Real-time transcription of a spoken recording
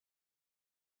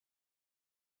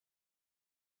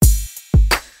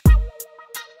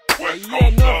Yeah,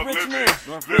 North Richmond.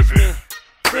 North Richmond.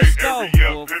 Frisco.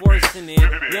 Full force in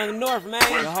there. Young North, man.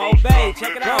 The whole bay.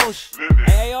 Check it out. Bosh.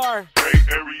 AAR.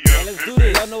 Yeah, let's do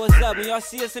this. Y'all know what's up. When y'all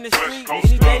see us in the street,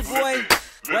 any day, boy.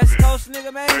 West Coast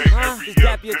nigga, man, just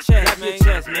dap your chest,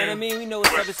 man. I mean, we know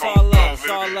what's up, it's all love, it's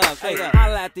all love. Hey,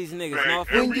 holla at these niggas, no?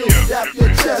 When you dap your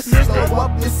chest, slow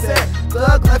up your set.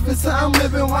 Thug life is how I'm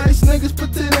living, why these niggas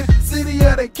pretending? City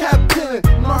of the cap killing,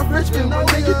 North Richmond, no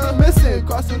niggas be missing.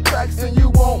 Crossing tracks and you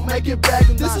won't make it back.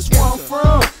 This is where I'm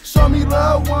from. Show me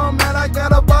love, one man, I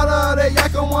got a bottle of that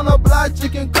yak. I wanna block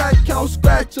chicken crack, count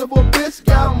scratch of a bitch.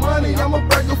 Got money, I'm a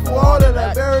breaker for all of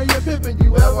that. Barry and Pippin,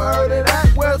 you ever heard of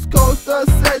that? West Coast,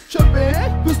 set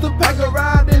trippin', pistol pack a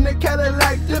ride in the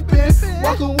Cadillac dippin'.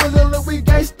 Walkin' with a little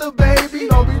gangsta baby,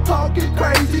 don't be talking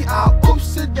crazy. I'll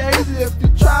oops a daisy if you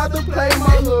try to play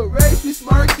my hood race. Be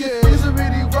smirking, is it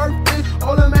really worth it?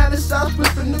 All the matter shots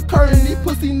flipping the curtain. These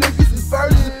pussy niggas is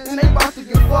virgins and they bout to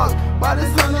get fucked by this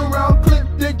 100-round clip,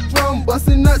 dick drum,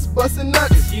 bustin' nuts, bustin'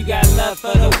 nuts. If you got love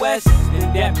for the West,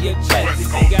 then dap your chest.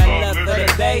 If you got love for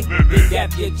the Bay, then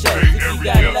dap your chest. If you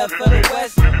got love for the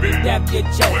West, then dap your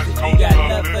chest. If you got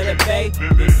love for the Bay,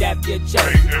 then dap your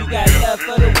chest. If you got love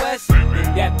for the West,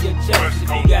 then dap your chest. If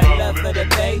you got love for the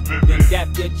Bay, then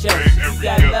dap your chest. If you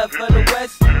got love for the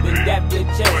West, then dap your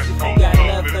chest. If you got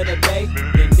love for the Bay,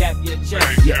 then dap your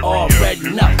chest. You already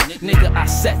know, nigga, I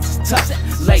sets is tough.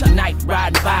 Late night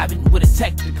riding, vibing with a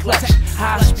technical clutch.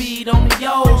 High speed on the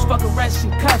O's, fuck arrest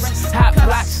and cuffs. Hot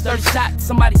blocks, 30 shots,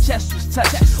 somebody's chest was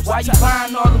touched. Why you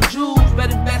buying all them jewels?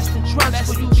 Better invest in trust.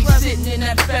 Where you be sitting in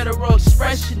that Federal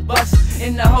Expression bus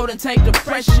in the holding tank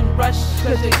depression rush.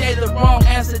 Cause they gave the wrong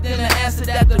answer, then the answer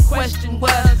that the question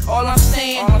was. All I'm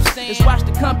saying is watch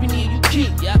the company you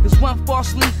keep. Cause one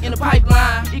false leak in the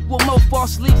pipeline equal more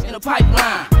false leaks in the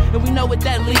pipeline. And we know what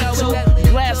that leads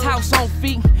to. Glass house on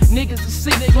feet, niggas is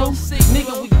see through.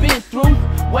 Nigga, we been through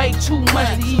way too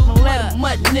much to even let a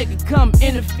mud nigga come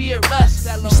interfere us.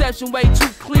 Reception way too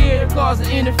clear, causing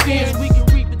interference. We can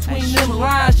read between them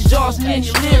lines, your jaws and then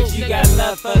your lips. If you got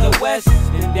love for the West,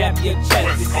 then dap your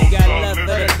chest. If you got love for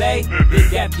the Bay,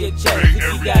 then dap your chest.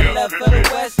 If you got love for the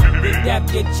West, then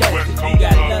dap your chest. If you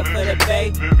got love for the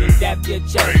Bay, then dap your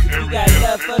chest. If you got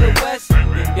love for the West,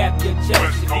 then dap your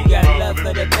chest. If you got love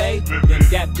for the Bay, then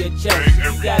dap your chest.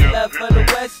 If you got love for the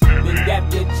West, then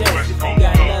dap your chest. If you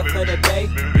got love for the Bay,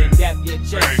 then dap your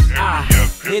chest.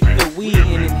 Hit the weed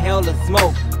and inhale the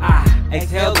smoke.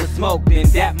 Exhale the smoke, then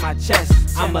dap my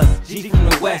chest. I'm a G from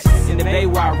the West, in the Bay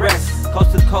where I rest.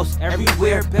 Coast to coast,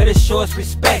 everywhere, better show us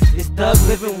respect. It's thug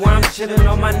living where I'm chillin',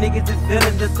 all my niggas is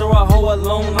feelin'. Just throw a hoe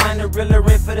alone line, a reeler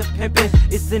in for the pimpin'.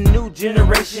 It's a new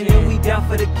generation and we down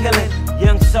for the killin'.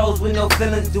 Young souls with no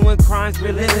feelings, doing crimes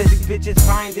relentless. These bitches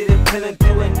find it appealing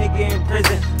to a nigga in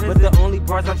prison. But the only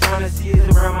bars I'm trying to see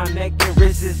is around my neck and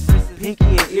wrists. Pinky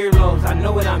and earlobes, I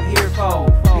know what I'm here for.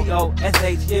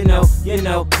 B-O-S-H, you know.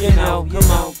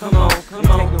 Come on. Take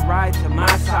a ride to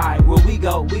my side. Where we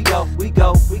go.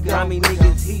 Grimy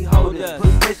niggas, heat holders,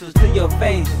 put pistols to your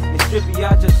face and strip you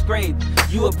out your scrape.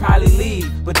 You would probably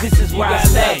leave, but this is where I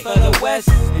stay. If you got love for the West,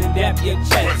 then dap your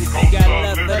chest. If you got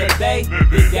love for the Bay,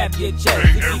 then dap your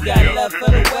chest. If you got love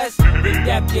for the West, then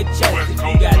dap your chest. If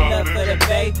you got love for the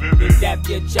Bay, then dap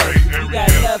your chest. If you got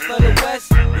love for the West,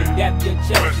 then dap your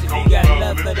chest. If you got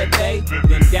love for the Bay,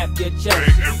 then dap your chest.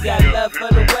 If you got love for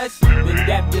the West, then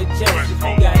dap your chest. If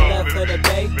you got love for the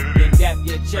Bay, then dap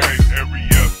your chest.